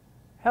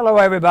Hello,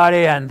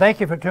 everybody, and thank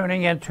you for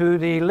tuning in to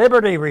the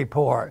Liberty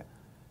Report.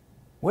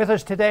 With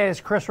us today is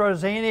Chris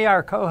Rossini,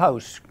 our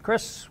co-host.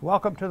 Chris,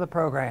 welcome to the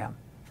program.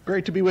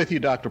 Great to be with you,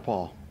 Dr.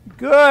 Paul.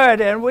 Good,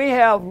 and we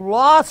have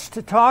lots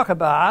to talk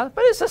about,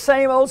 but it's the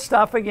same old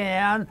stuff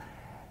again.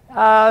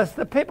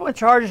 The people in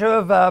charge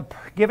of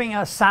giving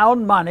us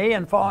sound money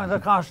and following the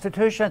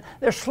Constitution,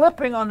 they're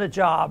slipping on the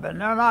job,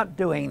 and they're not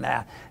doing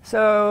that.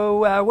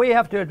 So we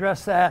have to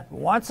address that.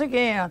 Once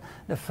again,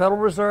 the Federal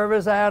Reserve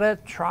is at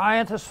it,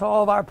 trying to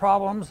solve our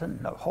problems, and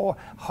the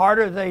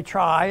harder they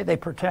try, they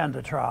pretend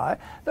to try,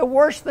 the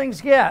worse things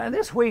get. And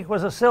this week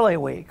was a silly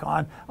week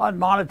on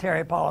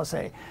monetary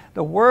policy.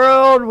 The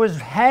world was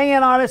hanging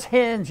on its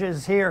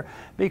hinges here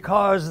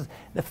because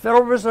the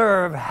Federal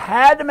Reserve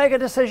had to make a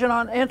decision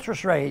on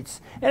interest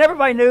rates. And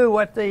everybody knew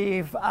what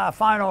the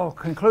final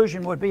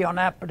conclusion would be on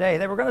that day.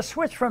 They were going to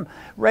switch from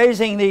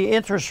raising the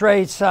interest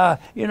rates, to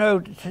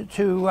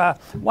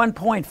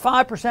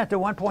 1.5% to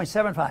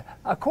 1.75,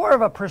 a quarter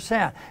of a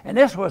percent. And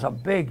this was a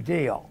big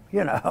deal.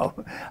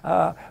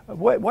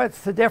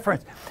 What's the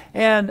difference?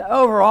 And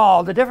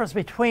overall, the difference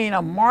between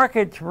a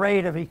market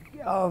rate of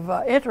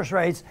interest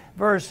rates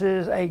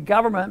versus a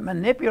government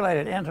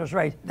manipulated interest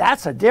rate,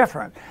 that's a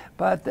difference.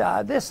 But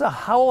this is the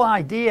whole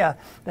idea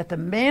that the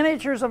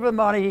managers of the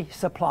money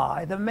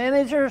supply, the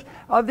managers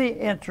of the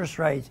interest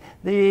rates,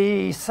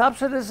 the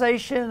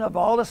subsidization of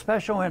all the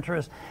special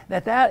interests,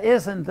 that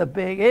isn't the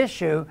big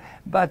issue,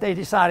 but they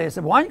decided it's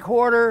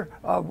 1/4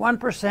 of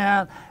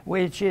 1%,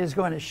 which is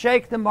going to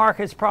shake the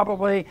markets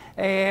probably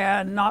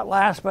and not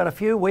last but a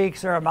few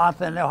weeks or a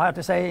month, and they'll have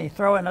to say,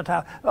 throw in the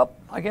towel. Oh,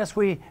 I guess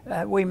we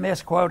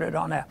misquoted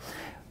on that.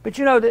 But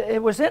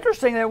it was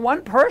interesting that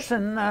one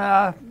person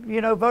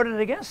voted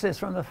against this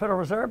from the Federal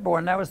Reserve Board,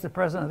 and that was the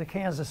president of the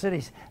Kansas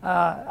City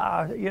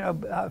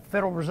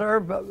Federal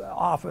Reserve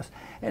Office,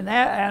 and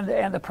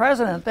the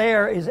president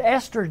there is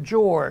Esther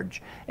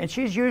George, and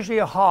she's usually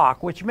a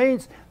hawk, which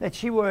means that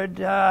she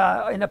would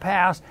in the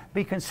past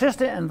be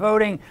consistent in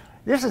voting.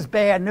 This is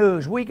bad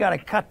news. We got to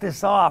cut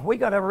this off. We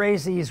got to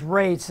raise these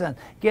rates and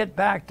get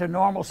back to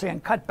normalcy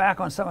and cut back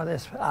on some of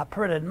this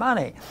printed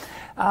money.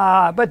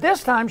 But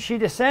this time she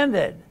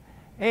descended,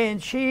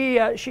 and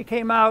she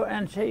came out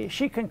and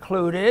she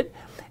concluded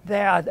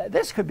that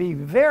this could be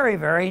very,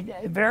 very,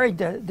 very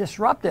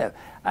disruptive,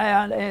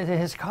 and it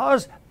has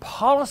caused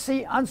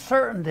policy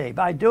uncertainty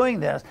by doing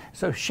this.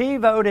 So she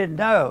voted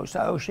no.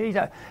 So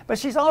but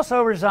she's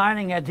also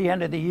resigning at the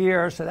end of the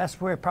year, so that's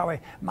where it probably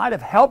might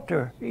have helped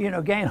her,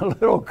 gain a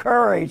little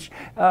courage.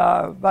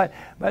 But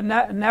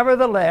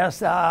nevertheless,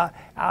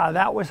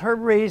 that was her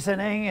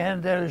reasoning,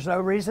 and there's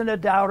no reason to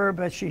doubt her.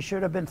 But she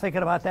should have been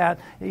thinking about that.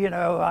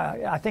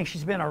 I think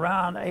she's been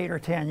around 8 or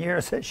 10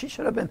 years. She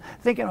should have been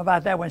thinking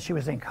about that when she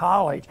was in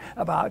college,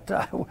 about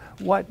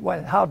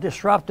how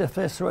disruptive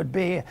this would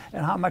be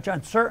and how much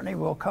uncertainty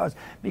will cause.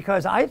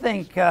 Because I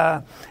think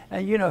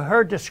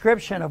her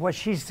description of what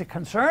she's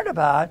concerned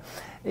about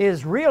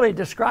is really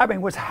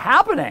describing what's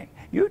happening.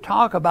 You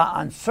talk about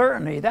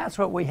uncertainty, that's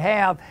what we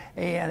have,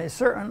 and it's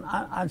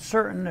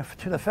uncertain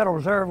to the Federal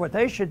Reserve what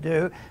they should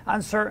do,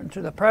 uncertain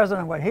to the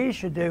president what he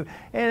should do,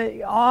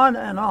 and on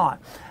and on.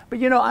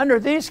 But under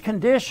these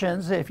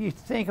conditions, if you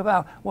think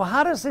about, well,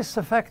 how does this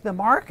affect the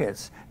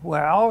markets?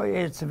 Well,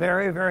 it's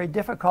very, very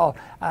difficult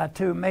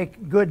to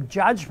make good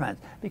judgment,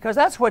 because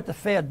that's what the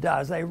Fed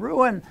does. They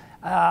ruin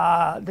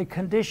the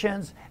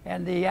conditions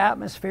and the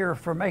atmosphere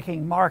for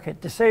making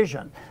market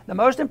decisions. The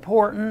most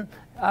important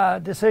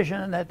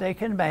decision that they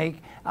can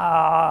make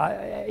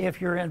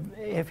if you're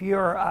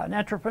an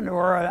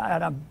entrepreneur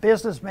and a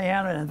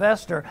businessman, an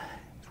investor,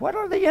 what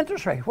are the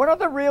interest rates? What are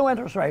the real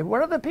interest rates?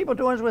 What are the people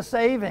doing with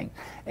saving?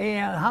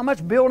 And how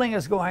much building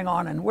is going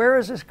on? And where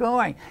is this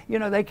going?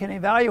 They can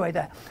evaluate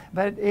that.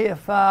 But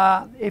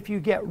if you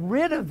get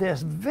rid of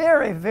this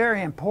very,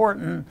 very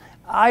important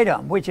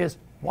item, which is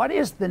what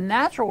is the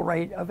natural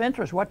rate of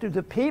interest? What do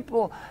the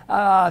people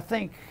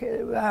think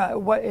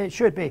what it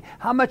should be?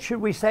 How much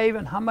should we save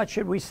and how much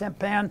should we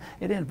spend?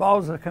 It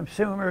involves the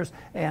consumers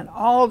and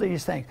all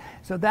these things.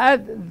 So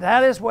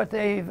that is what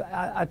they've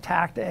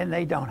attacked, and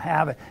they don't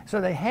have it. So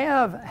they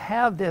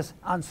have this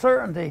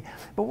uncertainty.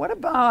 But what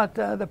about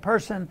the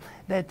person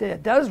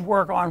that does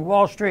work on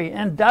Wall Street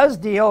and does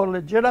deal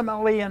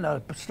legitimately in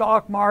the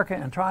stock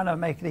market and trying to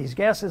make these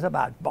guesses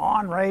about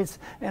bond rates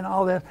and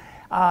all this?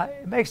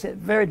 It makes it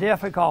very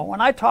difficult.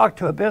 When I talk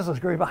to a business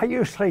group, I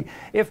usually,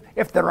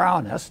 if they're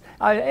honest,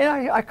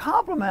 I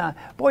compliment,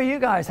 boy, you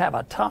guys have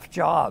a tough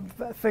job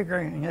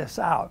figuring this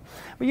out.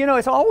 But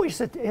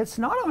it's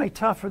not only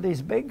tough for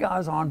these big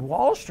guys on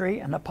Wall Street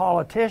and the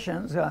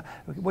politicians.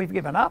 We've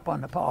given up on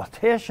the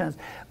politicians,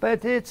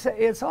 but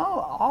it's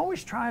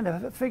always trying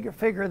to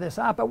figure this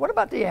out. But what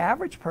about the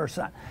average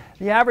person?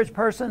 The average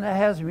person that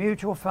has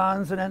mutual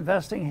funds and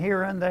investing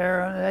here and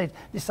there, and they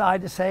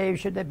decide to save,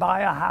 should they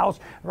buy a house?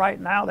 Right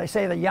now, they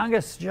say the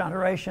youngest generation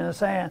consideration of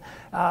saying,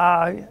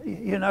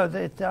 you know,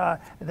 that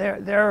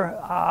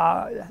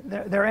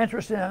they're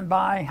interested in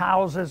buying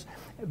houses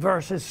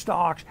versus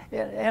stocks,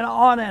 and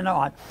on and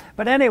on.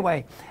 But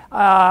anyway,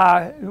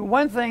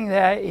 one thing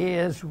that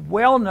is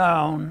well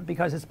known,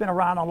 because it's been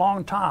around a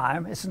long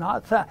time,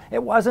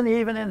 it wasn't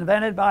even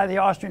invented by the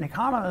Austrian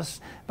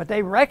economists, but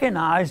they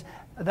recognized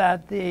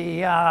that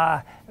the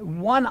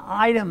one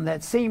item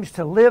that seems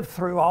to live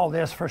through all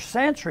this for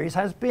centuries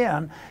has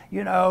been,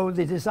 you know,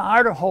 the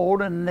desire to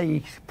hold and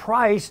the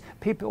price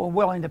people are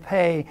willing to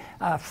pay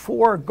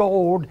for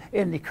gold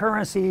in the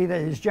currency that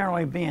is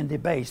generally being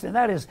debased. And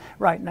that is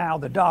right now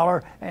the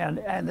dollar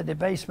and the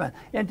debasement.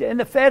 And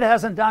the Fed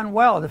hasn't done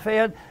well. The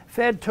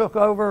Fed took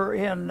over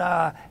in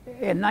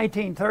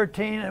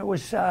 1913, and it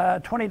was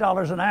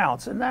 $20 an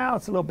ounce, and now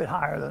it's a little bit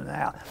higher than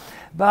that.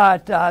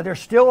 But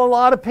there's still a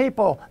lot of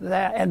people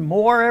that, and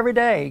more every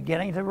day,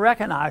 getting to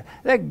recognize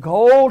that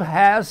gold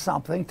has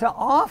something to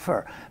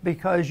offer,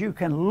 because you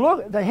can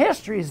look, the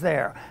history's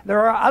there.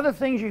 There are other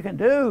things you can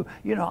do.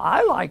 You know,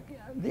 I like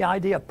the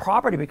idea of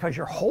property because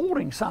you're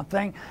holding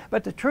something,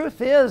 but the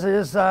truth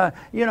is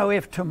you know,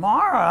 if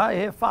tomorrow,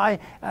 if I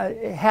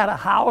had a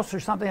house or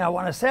something I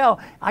want to sell,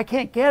 I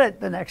can't get it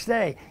the next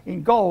day.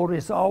 In gold,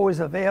 it's always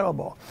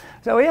available.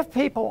 So if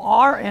people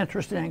are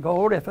interested in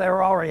gold, if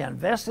they're already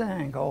investing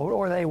in gold,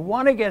 or they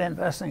want to get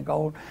invested in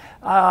gold,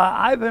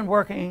 I've been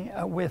working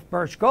with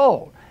Birch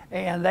Gold.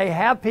 And they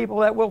have people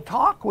that will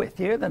talk with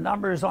you. The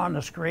number is on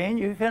the screen.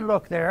 You can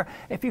look there.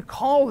 If you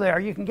call there,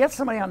 you can get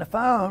somebody on the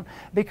phone,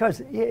 because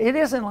it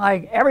isn't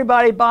like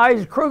everybody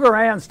buys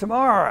Krugerrands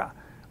tomorrow.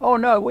 Oh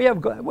no, we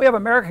have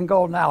American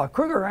gold now.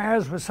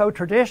 Krugerrands was so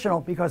traditional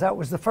because that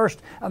was the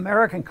first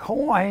American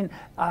coin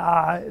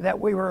that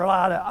we were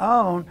allowed to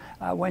own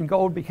when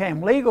gold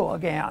became legal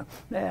again.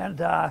 And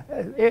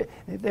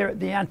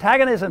the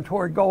antagonism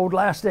toward gold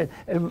lasted.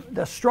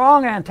 The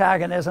strong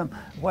antagonism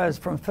was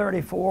from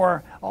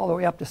 34 all the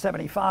way up to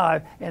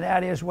 75, and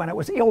that is when it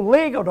was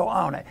illegal to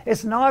own it.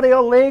 It's not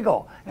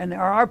illegal, and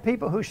there are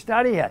people who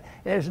study it.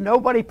 There's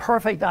nobody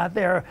perfect out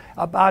there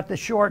about the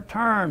short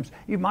terms.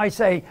 You might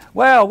say,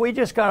 well, we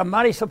just got a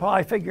money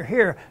supply figure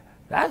here.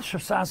 That sure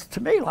sounds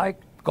to me like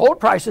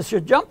gold prices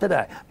should jump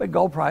today, but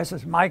gold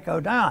prices might go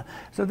down.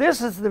 So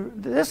this is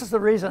the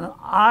reason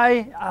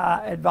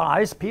I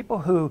advise people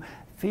who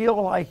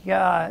feel like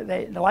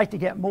they like to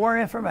get more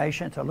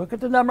information to look at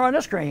the number on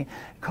the screen,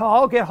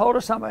 get hold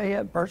of somebody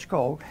at Birch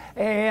Gold,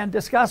 and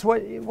discuss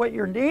what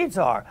your needs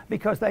are,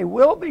 because they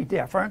will be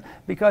different,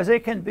 because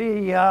it can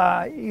be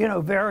you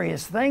know,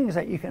 various things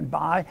that you can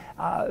buy,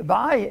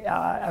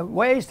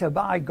 ways to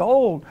buy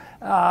gold,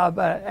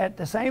 but at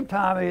the same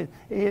time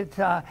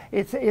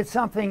it's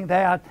something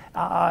that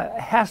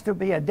has to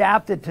be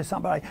adapted to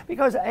somebody,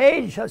 because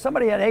age,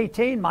 somebody at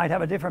 18 might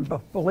have a different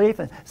belief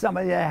than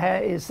somebody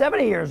that is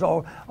 70 years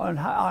old on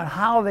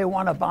how they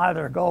want to buy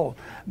their gold.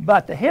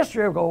 But the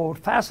history of gold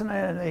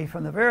fascinated me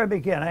from the very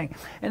beginning,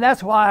 and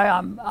that's why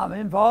I'm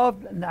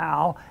involved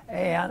now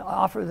and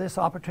offer this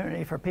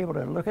opportunity for people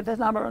to look at this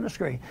number on the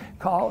screen,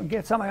 call and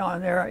get somebody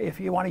on there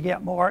if you want to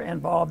get more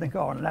involved in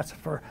gold, and that's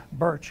for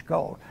Birch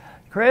Gold.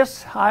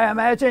 Chris, I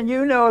imagine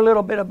you know a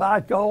little bit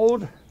about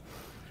gold.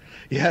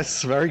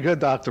 Yes, very good,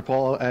 Dr.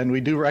 Paul. And we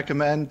do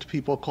recommend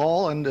people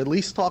call and at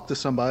least talk to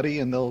somebody,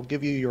 and they'll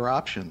give you your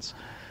options.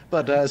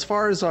 But as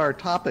far as our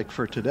topic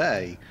for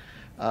today,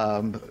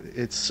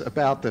 it's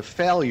about the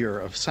failure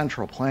of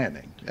central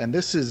planning. And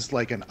this is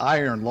like an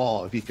iron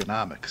law of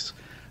economics.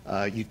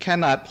 You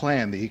cannot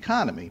plan the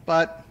economy,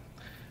 but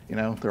you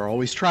know, they're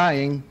always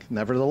trying,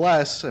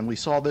 nevertheless. And we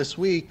saw this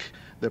week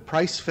the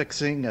price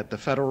fixing at the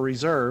Federal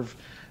Reserve.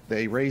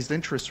 They raised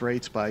interest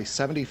rates by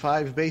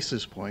 75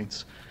 basis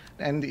points.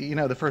 And you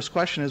know, the first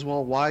question is,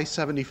 well, why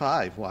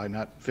 75? Why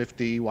not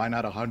 50? Why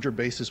not 100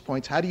 basis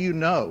points? How do you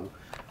know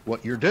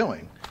what you're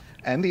doing?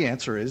 And the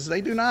answer is they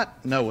do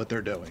not know what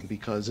they're doing,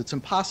 because it's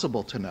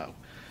impossible to know.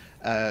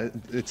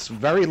 It's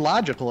very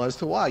logical as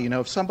to why. You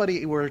know, if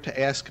somebody were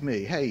to ask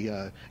me,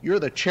 hey, you're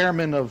the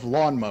chairman of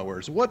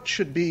lawnmowers, what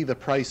should be the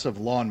price of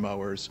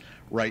lawnmowers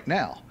right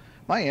now?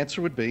 My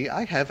answer would be,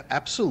 I have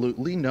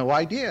absolutely no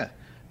idea.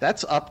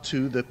 That's up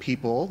to the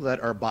people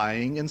that are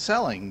buying and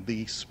selling,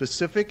 the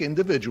specific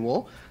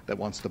individual that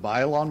wants to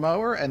buy a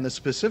lawnmower and the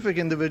specific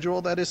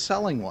individual that is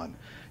selling one.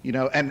 You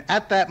know, and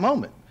at that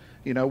moment,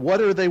 you know, what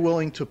are they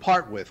willing to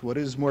part with? What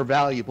is more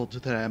valuable to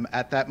them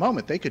at that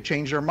moment? They could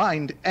change their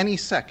mind any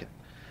second.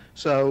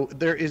 So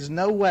there is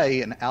no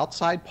way an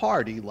outside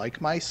party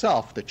like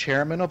myself, the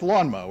chairman of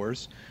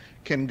lawnmowers,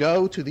 can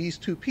go to these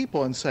two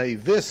people and say,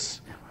 this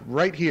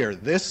right here,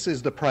 this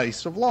is the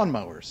price of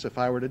lawnmowers. If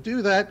I were to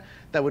do that,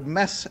 that would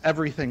mess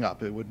everything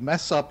up. It would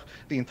mess up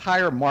the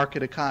entire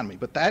market economy.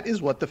 But that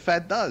is what the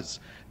Fed does.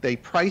 They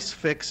price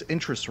fix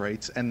interest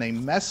rates and they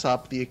mess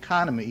up the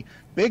economy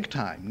big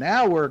time.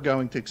 Now we're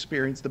going to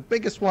experience the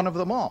biggest one of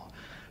them all.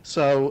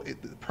 So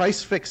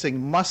price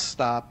fixing must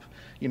stop.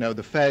 You know,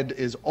 the Fed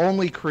is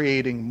only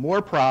creating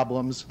more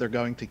problems. They're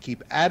going to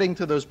keep adding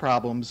to those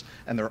problems,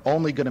 and they're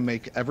only going to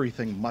make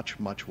everything much,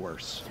 much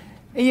worse.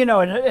 You know,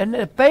 and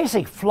the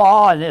basic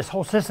flaw in this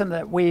whole system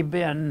that we've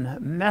been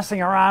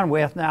messing around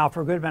with now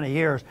for a good many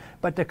years,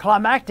 but the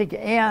climactic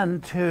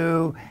end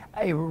to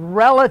a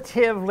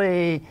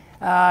relatively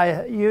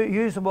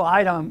usable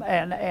item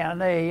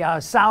and a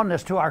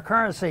soundness to our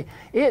currency,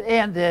 it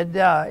ended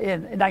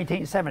in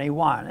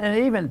 1971.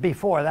 And even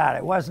before that,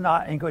 it was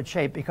not in good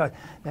shape, because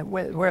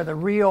where the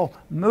real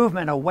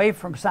movement away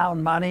from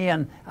sound money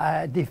and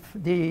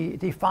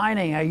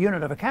defining a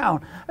unit of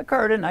account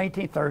occurred in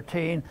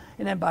 1913.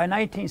 And then by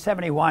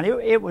 1971,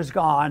 it was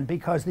gone,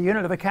 because the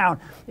unit of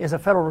account is a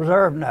Federal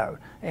Reserve note.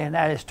 And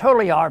that is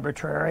totally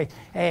arbitrary.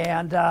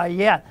 And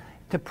yet,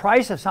 the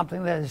price of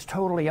something that is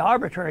totally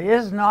arbitrary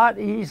is not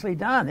easily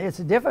done. It's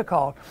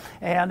difficult,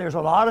 and there's a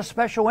lot of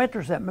special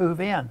interests that move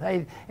in.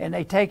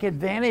 They take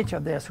advantage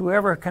of this.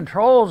 Whoever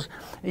controls,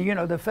 you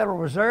know, the Federal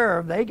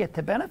Reserve, they get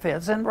the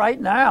benefits. And right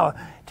now,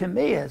 to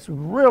me, it's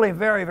really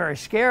very, very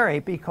scary,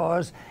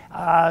 because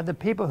the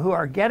people who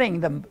are getting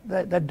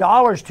the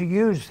dollars to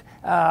use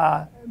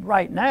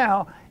right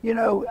now, you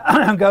know,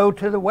 go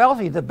to the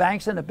wealthy, the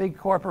banks and the big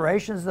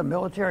corporations, the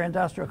military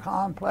industrial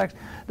complex,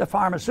 the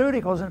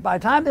pharmaceuticals. And by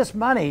the time this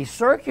money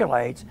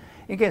circulates,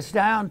 it gets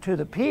down to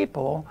the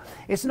people.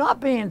 It's not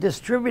being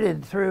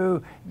distributed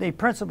through the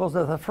principles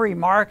of the free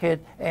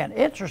market and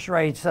interest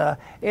rates.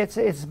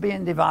 It's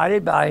being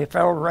divided by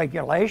federal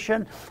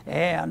regulation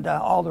and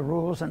all the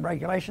rules and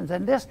regulations.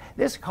 And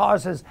this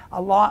causes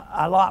a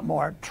lot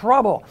more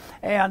trouble.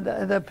 And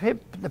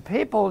the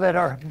people that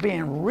are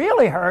being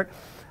really hurt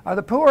are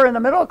the poor and the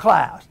middle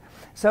class.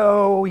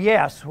 So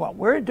yes, what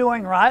we're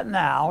doing right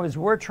now is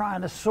we're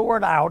trying to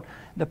sort out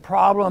the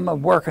problem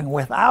of working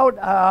without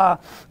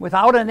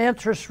an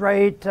interest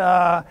rate,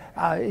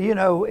 you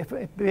know, if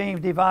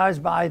being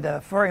devised by the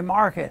free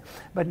market.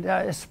 But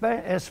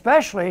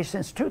especially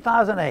since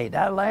 2008,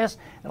 that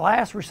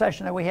last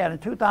recession that we had in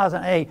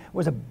 2008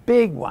 was a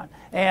big one,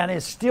 and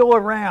it's still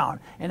around.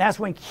 And that's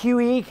when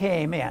QE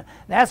came in.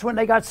 That's when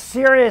they got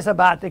serious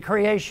about the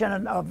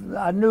creation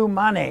of new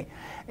money.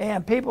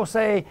 And people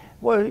say,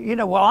 well, you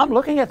know, well, I'm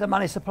looking at the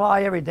money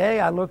supply every day.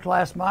 I looked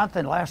last month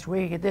and last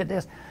week it did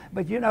this.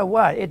 But you know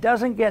what? It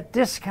doesn't get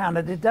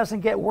discounted. It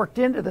doesn't get worked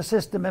into the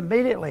system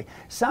immediately.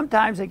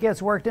 Sometimes it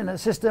gets worked into the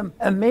system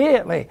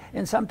immediately.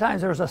 And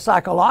sometimes there's a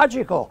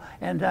psychological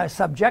and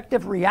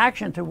subjective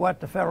reaction to what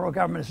the federal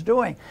government is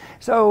doing.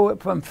 So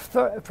from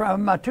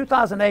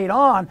 2008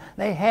 on,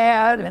 they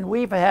had, and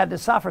we've had to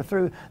suffer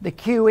through the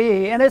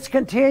QE, and it's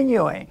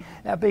continuing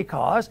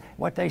because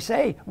what they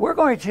say, we're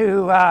going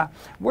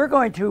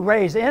to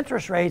raise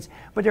interest rates,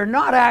 but they're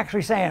not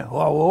actually saying,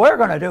 well, what we're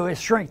going to do is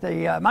shrink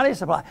the money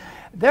supply.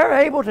 They're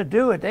able to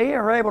do it. They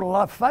are able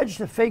to fudge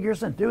the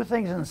figures and do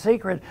things in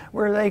secret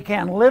where they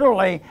can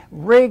literally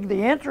rig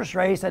the interest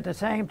rates at the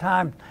same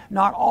time,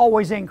 not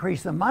always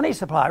increase the money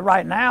supply.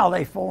 Right now,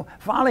 they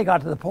finally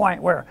got to the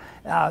point where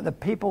the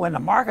people in the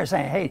market are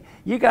saying, hey,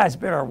 you guys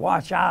better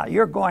watch out.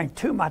 You're going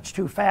too much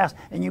too fast,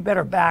 and you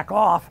better back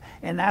off.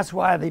 And that's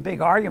why the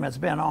big argument's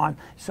been on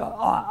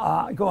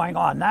going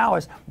on now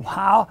is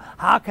how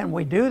can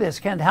we do this?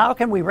 How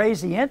can we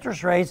raise the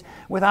interest rates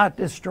without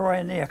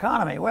destroying the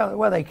economy?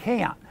 Well, they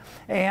can't.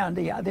 And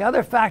the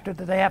other factor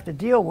that they have to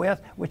deal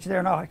with, which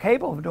they're not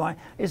capable of doing,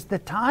 is the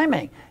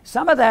timing.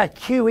 Some of that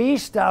QE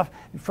stuff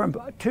from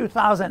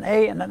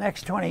 2008 and the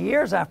next 20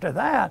 years after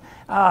that,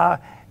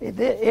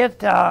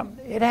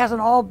 it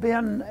hasn't all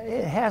been,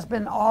 it has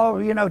been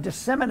all, you know,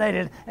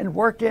 disseminated and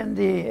worked in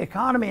the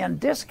economy and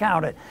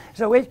discounted.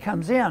 So it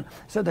comes in.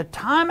 So the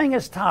timing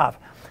is tough.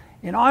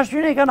 In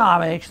Austrian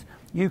economics,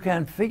 you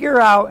can figure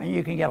out and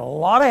you can get a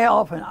lot of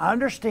help in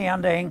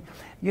understanding,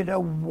 you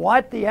know,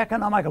 what the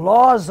economic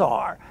laws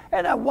are.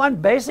 And one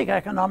basic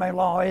economic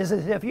law is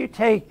if you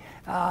take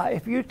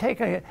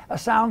a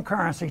sound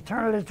currency,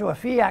 turn it into a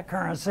fiat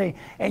currency,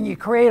 and you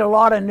create a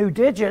lot of new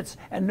digits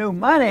and new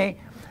money,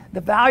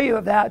 the value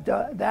of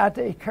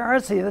that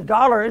currency, the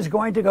dollar, is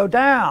going to go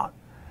down.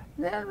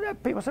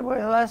 People say,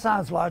 well, that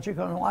sounds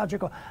logical and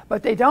logical,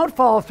 but they don't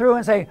follow through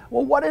and say,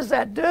 well, what does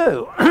that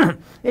do?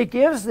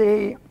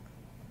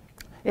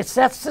 It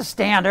sets the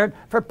standard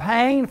for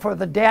paying for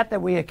the debt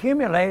that we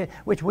accumulated,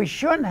 which we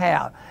shouldn't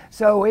have.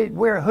 So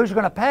who's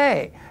going to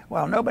pay?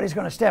 Well, nobody's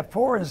going to step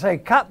forward and say,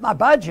 cut my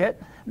budget.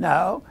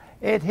 No,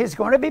 it is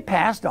going to be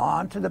passed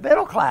on to the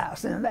middle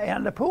class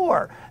and the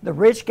poor. The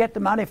rich get the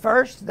money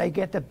first. They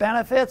get the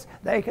benefits.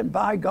 They can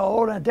buy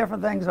gold and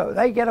different things that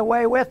they get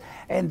away with.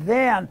 And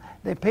then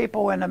the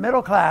people in the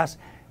middle class,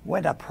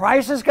 when the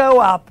prices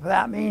go up,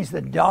 that means the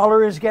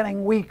dollar is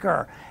getting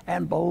weaker.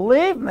 And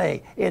believe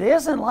me, it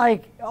isn't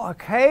like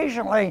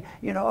occasionally,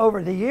 you know,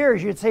 over the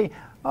years you'd see,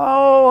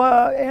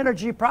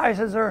 energy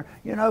prices are,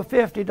 you know,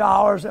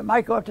 $50. It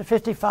might go up to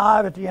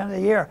 $55 at the end of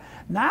the year.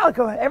 Now,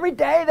 every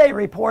day they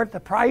report the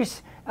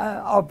price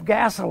of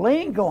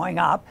gasoline going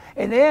up,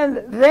 and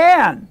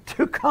then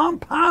to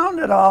compound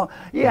it all,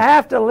 you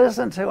have to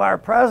listen to our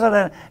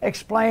president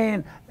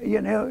explain,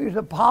 you know,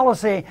 the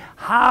policy,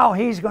 how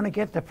he's going to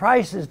get the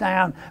prices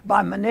down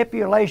by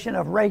manipulation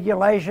of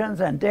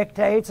regulations and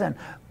dictates, and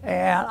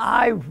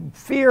I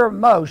fear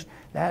most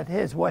That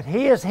is what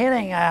he is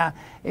hinting at,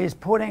 is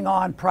putting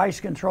on price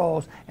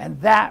controls,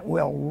 and that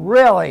will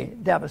really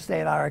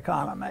devastate our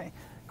economy.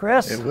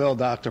 Chris? It will,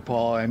 Dr.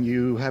 Paul, and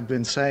you have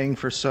been saying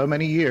for so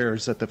many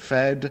years that the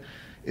Fed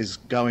is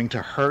going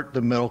to hurt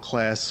the middle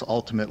class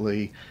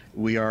ultimately.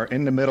 We are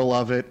in the middle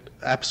of it,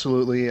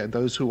 absolutely.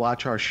 Those who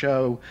watch our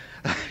show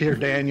hear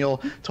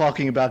Daniel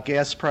talking about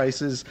gas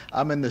prices.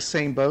 I'm in the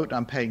same boat.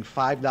 I'm paying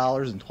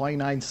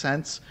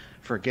 $5.29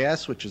 for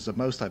gas, which is the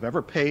most I've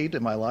ever paid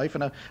in my life.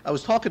 And I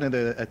was talking to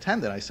the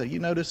attendant. I said, you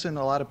noticing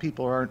a lot of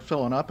people aren't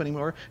filling up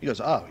anymore? He goes,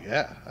 oh,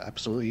 yeah,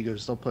 absolutely. He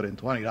goes, they'll put in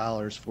 $20,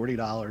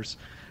 $40.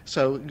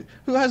 So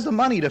who has the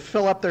money to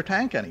fill up their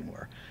tank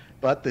anymore?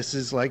 But this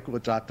is like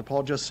what Dr.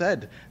 Paul just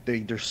said. They're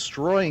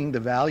destroying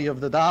the value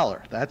of the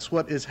dollar. That's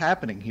what is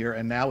happening here,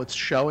 and now it's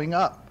showing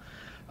up.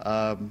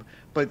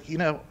 But, you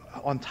know,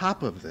 on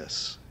top of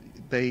this,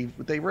 they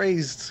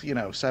raised,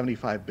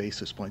 75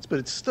 basis points, but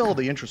it's still,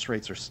 the interest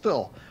rates are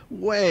still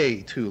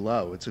way too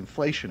low. It's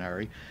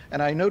inflationary.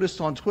 And I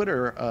noticed on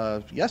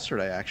Twitter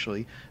yesterday,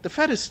 actually, the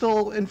Fed is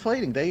still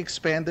inflating. They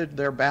expanded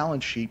their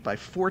balance sheet by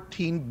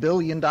 $14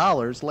 billion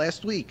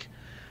last week.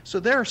 So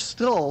they're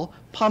still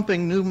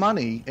pumping new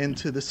money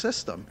into the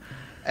system.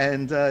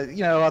 And,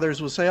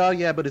 others will say, oh,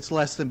 yeah, but it's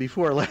less than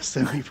before, less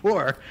than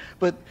before.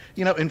 But,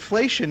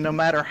 inflation, no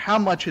matter how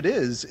much it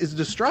is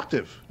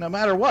destructive, no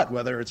matter what,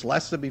 whether it's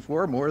less than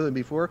before, more than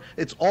before,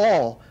 it's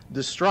all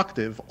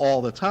destructive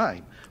all the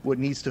time. What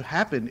needs to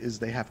happen is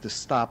they have to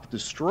stop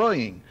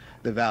destroying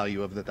the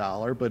value of the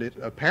dollar, but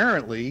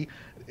apparently,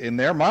 in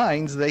their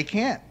minds, they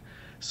can't.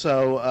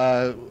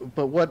 So,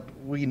 but what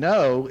we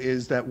know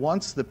is that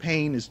once the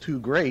pain is too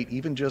great,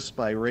 even just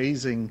by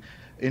raising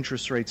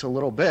interest rates a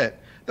little bit,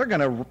 they're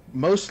going to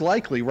most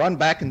likely run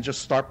back and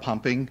just start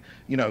pumping,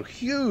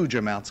 huge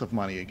amounts of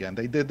money again.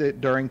 They did it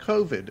during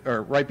COVID,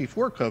 or right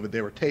before COVID,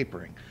 they were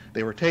tapering.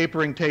 They were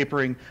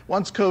tapering.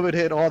 Once COVID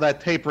hit, all that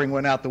tapering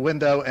went out the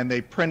window, and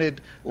they printed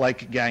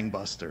like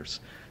gangbusters.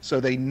 So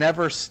they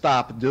never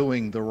stop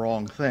doing the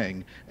wrong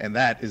thing, and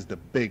that is the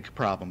big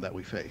problem that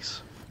we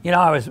face.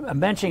 I was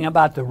mentioning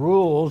about the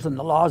rules and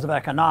the laws of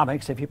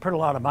economics. If you put a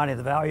lot of money,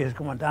 the value is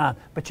going down,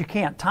 but you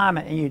can't time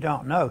it and you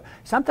don't know.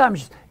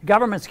 Sometimes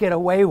governments get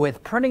away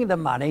with printing the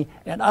money,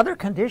 and other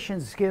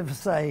conditions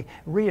gives a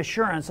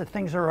reassurance that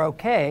things are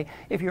okay.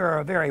 If you're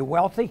a very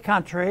wealthy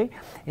country,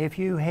 if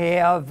you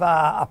have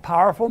a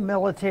powerful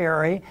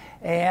military,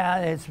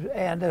 and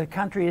the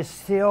country is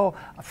still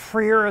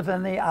freer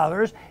than the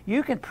others,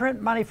 you can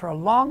print money for a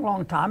long,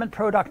 long time, and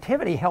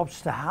productivity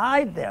helps to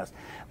hide this.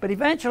 But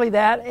eventually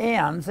that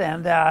ends,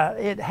 and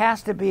it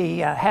has to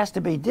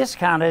be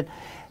discounted,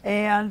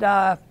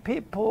 and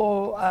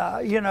people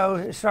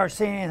start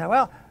seeing,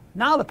 well,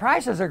 now the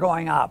prices are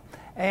going up,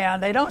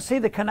 and they don't see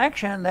the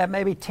connection that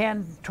maybe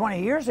 10,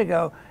 20 years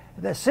ago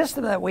the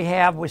system that we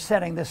have was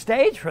setting the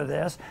stage for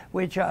this,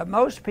 which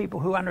most people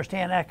who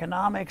understand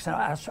economics and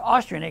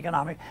Austrian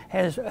economics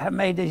have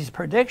made these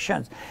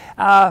predictions.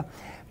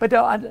 But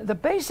the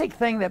basic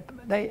thing that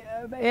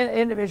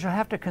individuals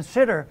have to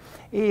consider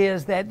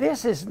is that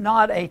this is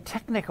not a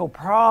technical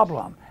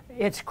problem.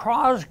 It's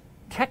caused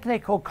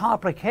technical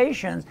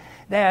complications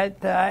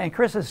that, and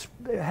Chris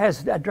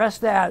has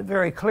addressed that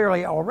very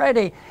clearly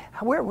already.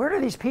 Where do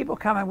these people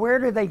come and where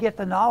do they get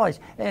the knowledge?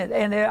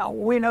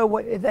 And we know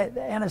what,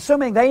 and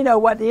assuming they know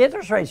what the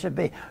interest rate should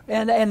be,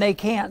 and they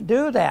can't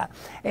do that.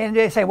 And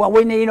they say, well,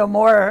 we need a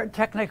more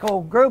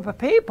technical group of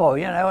people,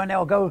 and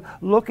they'll go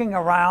looking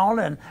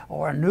around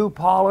or a new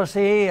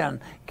policy and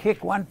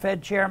kick one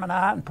Fed chairman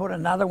out and put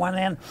another one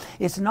in.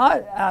 It's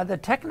not, the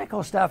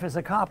technical stuff is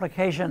a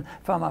complication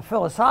from a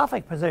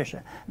philosophic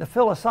position. The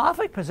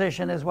philosophic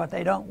position is what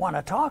they don't want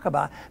to talk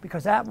about,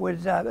 because that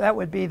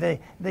would be the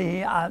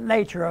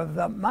nature of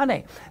the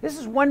money. This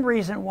is one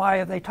reason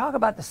why they talk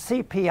about the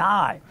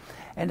CPI,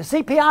 and the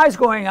CPI is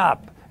going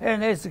up.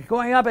 And it's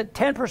going up at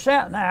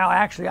 10% now.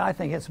 Actually, I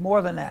think it's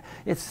more than that.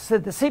 It's the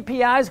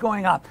CPI is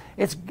going up.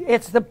 It's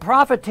the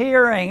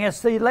profiteering. It's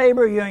the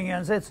labor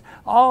unions. It's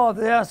all of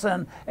this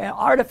and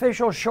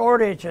artificial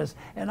shortages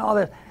and all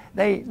that.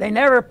 They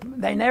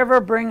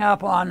never bring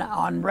up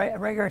on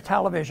regular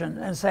television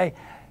and say,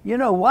 you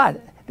know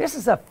what? This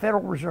is a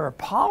Federal Reserve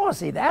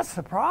policy. That's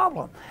the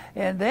problem.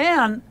 And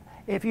then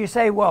if you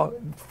say, well,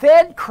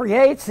 Fed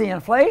creates the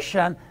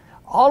inflation,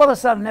 all of a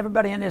sudden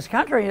everybody in this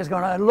country is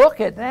going to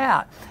look at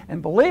that.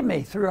 And believe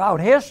me,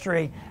 throughout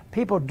history,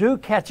 people do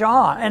catch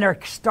on, and they're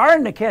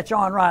starting to catch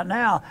on right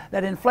now,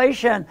 that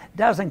inflation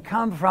doesn't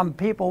come from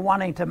people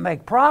wanting to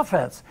make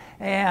profits.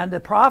 And the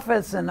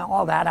profits and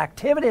all that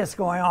activity that's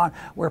going on,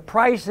 where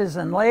prices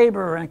and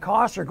labor and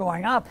costs are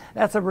going up,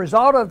 that's a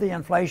result of the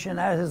inflation,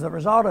 that is a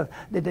result of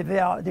the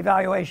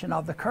devaluation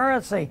of the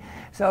currency.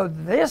 So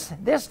this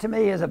to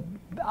me is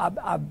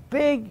a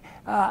big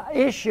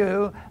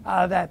issue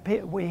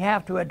that we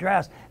have to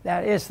address.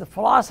 That is the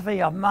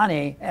philosophy of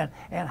money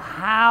and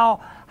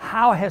how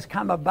how it has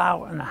come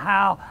about and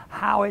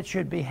how it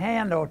should be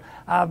handled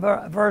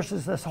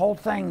versus this whole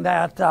thing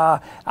that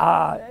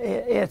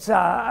it's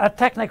a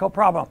technical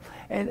problem.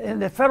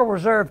 And the Federal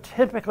Reserve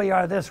typically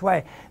are this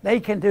way. They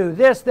can do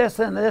this, this,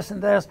 and this,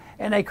 and this,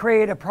 and they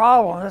create a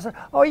problem. They say,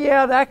 oh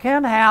yeah, that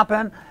can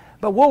happen,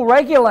 but we'll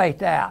regulate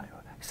that.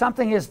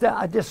 Something is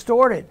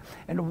distorted.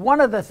 And one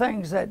of the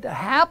things that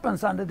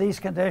happens under these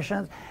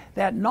conditions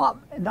that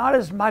not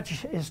as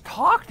much is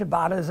talked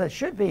about as it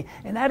should be,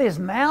 and that is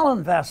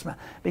malinvestment.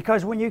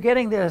 Because when you're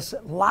getting this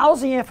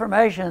lousy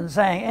information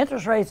saying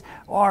interest rates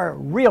are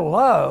real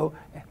low,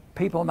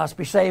 people must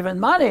be saving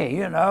money,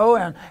 you know,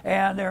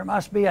 and there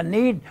must be a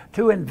need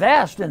to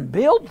invest and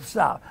build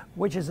stuff,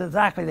 which is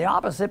exactly the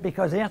opposite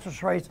because the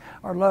interest rates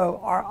are low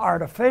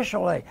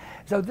artificially.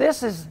 So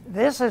this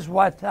is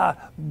what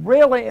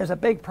really is a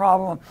big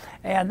problem,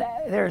 and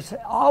there's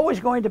always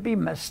going to be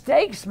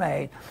mistakes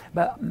made,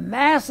 but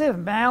massive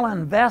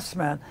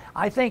malinvestment,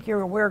 I think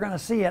we're going to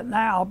see it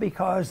now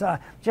because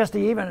just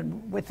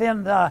even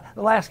within the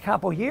last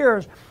couple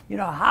years, you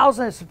know,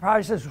 housing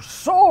prices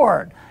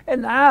soared,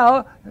 and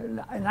now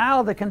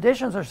the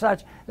conditions are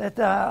such that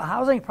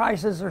housing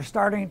prices are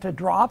starting to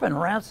drop and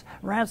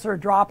rents are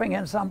dropping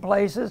in some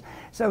places.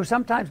 So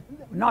sometimes,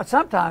 not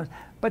sometimes,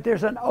 but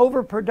there's an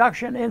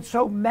overproduction in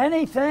so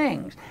many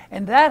things,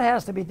 and that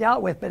has to be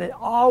dealt with. But it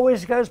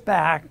always goes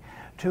back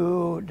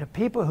to the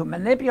people who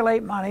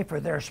manipulate money for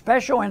their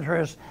special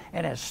interests,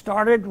 and it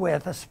started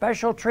with a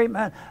special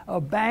treatment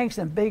of banks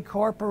and big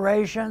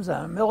corporations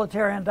and a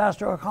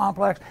military-industrial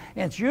complex.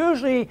 And it's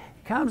usually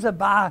comes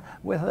about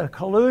with a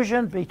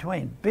collusion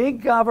between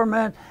big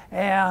government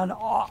and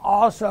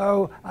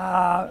also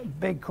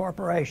big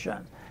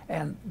corporations.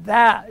 And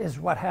that is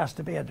what has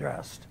to be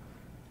addressed.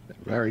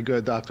 Very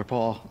good, Dr.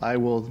 Paul. I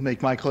will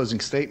make my closing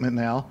statement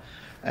now.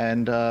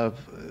 And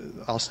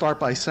I'll start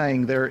by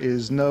saying there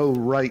is no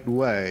right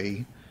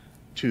way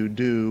to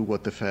do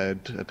what the Fed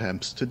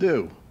attempts to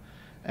do.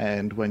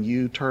 And when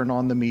you turn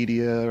on the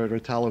media or the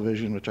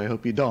television, which I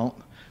hope you don't,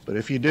 but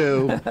if you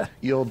do,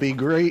 you'll be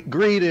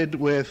greeted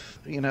with,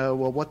 you know,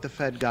 well, what the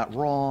Fed got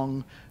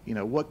wrong, you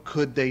know, what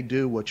could they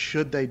do, what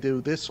should they do?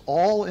 This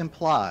all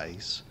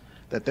implies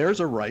that there's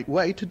a right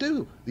way to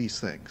do these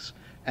things,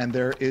 and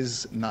there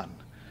is none.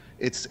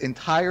 Its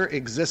entire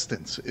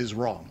existence is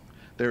wrong.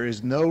 There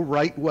is no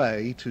right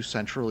way to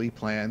centrally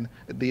plan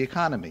the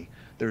economy.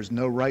 There's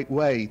no right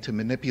way to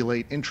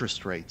manipulate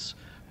interest rates,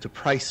 to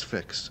price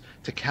fix,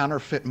 to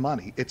counterfeit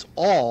money. It's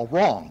all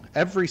wrong.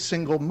 Every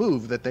single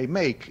move that they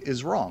make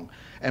is wrong.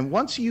 And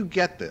once you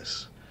get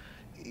this,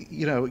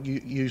 you know,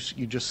 you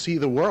just see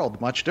the world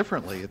much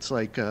differently. It's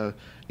like,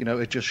 you know,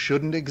 it just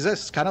shouldn't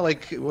exist. It's kind of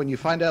like when you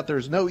find out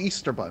there's no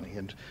Easter Bunny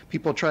and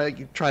people try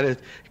to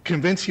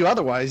convince you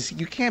otherwise.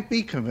 You can't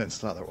be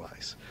convinced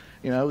otherwise.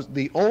 You know,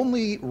 the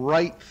only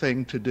right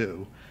thing to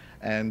do,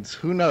 and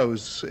who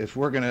knows if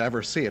we're going to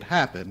ever see it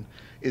happen,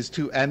 is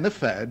to end the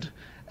Fed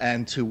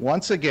and to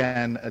once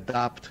again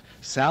adopt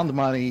sound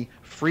money,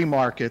 free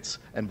markets,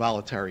 and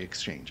voluntary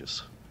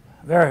exchanges.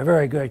 Very,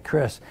 very good,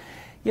 Chris.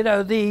 You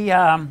know, the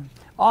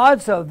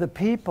odds of the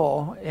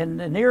people in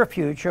the near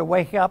future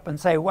waking up and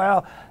say,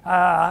 well,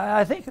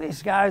 I think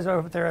these guys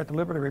over there at the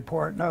Liberty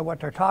Report know what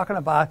they're talking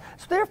about.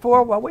 So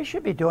therefore, what we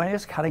should be doing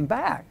is cutting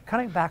back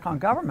on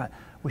government.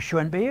 We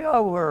shouldn't be.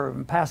 We're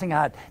passing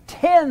out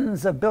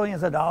tens of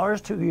billions of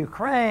dollars to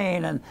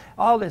Ukraine and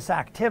all this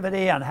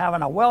activity and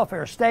having a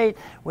welfare state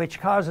which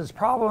causes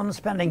problems,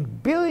 spending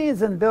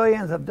billions and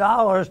billions of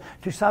dollars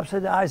to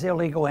subsidize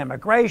illegal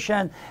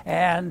immigration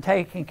and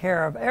taking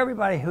care of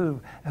everybody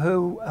who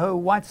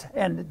wants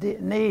and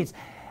needs.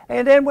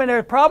 And then when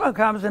a problem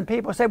comes and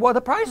people say, well, the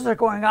prices are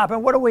going up,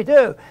 and what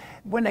do?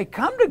 When they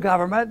come to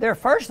government, their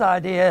first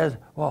idea is,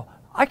 well,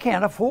 I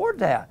can't afford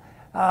that.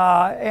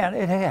 And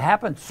it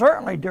happened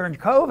certainly during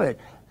COVID.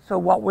 So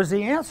what was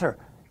the answer?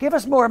 Give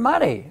us more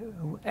money.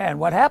 And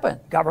what happened?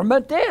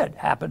 Government did.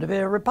 Happened to be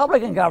a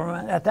Republican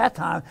government at that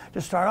time to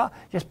start off.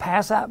 Just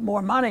pass out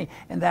more money,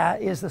 and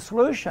that is the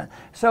solution.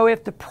 So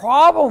if the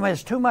problem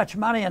is too much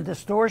money and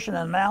distortion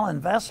and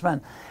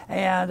malinvestment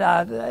and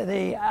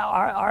the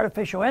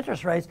artificial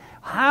interest rates,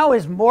 how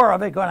is more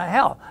of it going to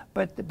help?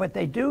 But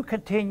they do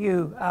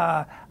continue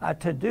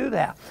to do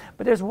that.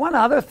 But there's one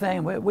other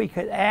thing we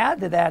could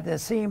add to that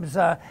that seems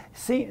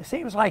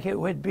like it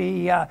would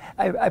be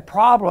a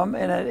problem,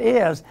 and it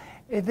is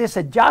this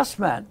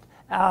adjustment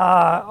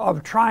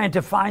of trying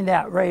to find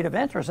that rate of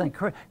interest. And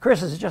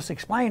Chris has just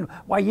explained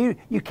why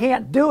you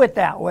can't do it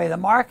that way. The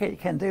market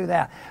can do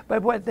that.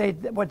 But what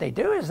they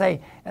do is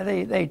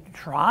they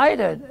try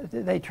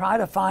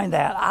to find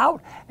that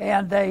out,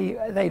 and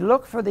they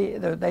look for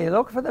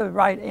the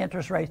right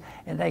interest rates,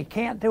 and they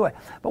can't do it.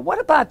 But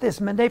what about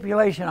this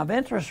manipulation of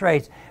interest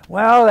rates?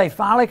 Well, they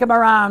finally come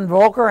around.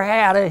 Volcker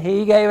had it.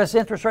 He gave us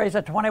interest rates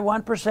at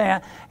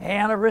 21%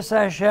 and a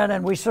recession,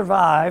 and we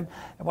survived.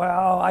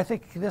 Well, I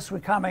think this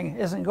one coming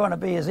isn't going to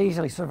be as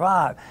easily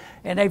survived.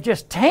 And they're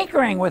just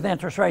tinkering with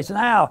interest rates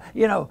now,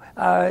 you know,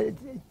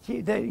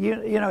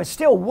 you know, it's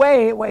still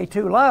way, way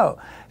too low.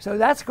 So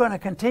that's going to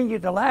continue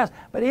to last.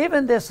 But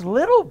even this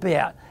little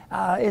bit,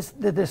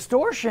 the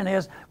distortion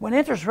is when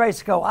interest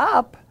rates go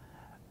up,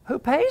 who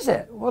pays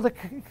it? Well, the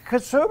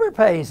consumer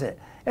pays it.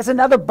 It's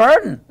another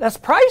burden. That's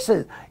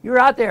prices. You're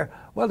out there,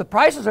 well, the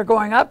prices are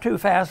going up too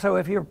fast, so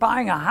if you're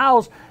buying a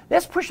house,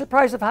 let's push the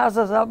price of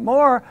houses up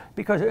more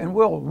because, and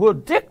we'll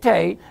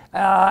dictate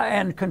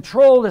and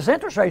control this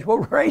interest rate. We'll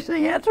raise the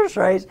interest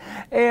rates,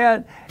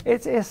 and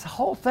it's the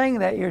whole thing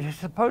that you're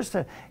supposed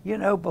to, you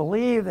know,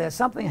 believe that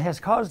something has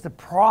caused the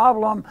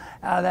problem.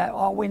 That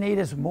all we need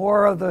is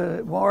more of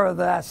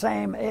that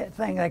same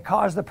thing that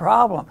caused the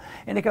problem,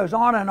 and it goes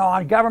on and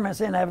on.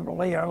 Governments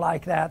inevitably are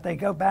like that. They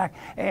go back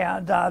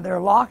and they're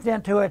locked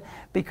into it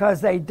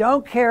because they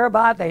don't care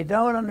about, they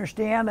don't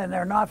understand, and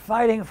they're not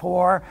fighting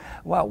for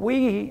what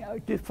we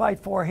fight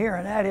for here,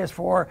 and that is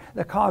for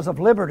the cause of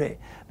liberty.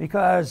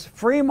 Because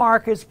free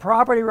markets,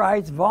 property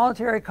rights,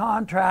 voluntary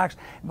contracts,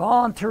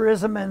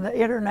 voluntarism in the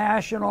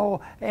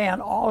international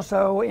and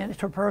also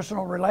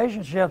interpersonal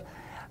relationships,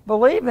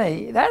 believe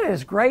me, that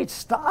is great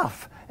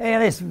stuff.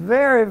 And it's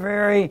very,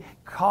 very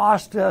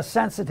cost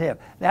sensitive.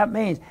 That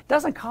means it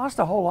doesn't cost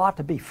a whole lot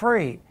to be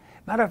free.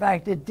 Matter of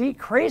fact, it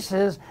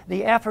decreases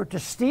the effort to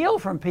steal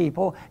from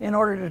people in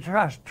order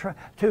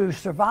to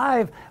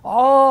survive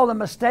all the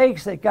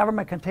mistakes that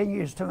government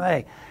continues to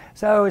make.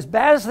 So as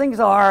bad as things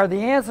are, the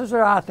answers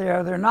are out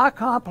there. They're not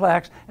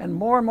complex, and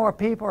more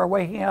people are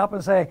waking up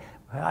and say,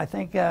 well, I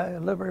think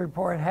Liberty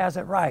Report has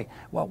it right.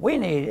 What we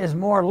need is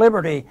more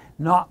liberty,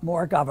 not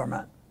more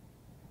government.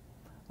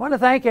 I want to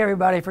thank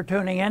everybody for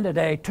tuning in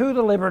today to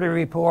the Liberty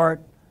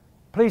Report.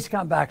 Please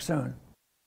come back soon.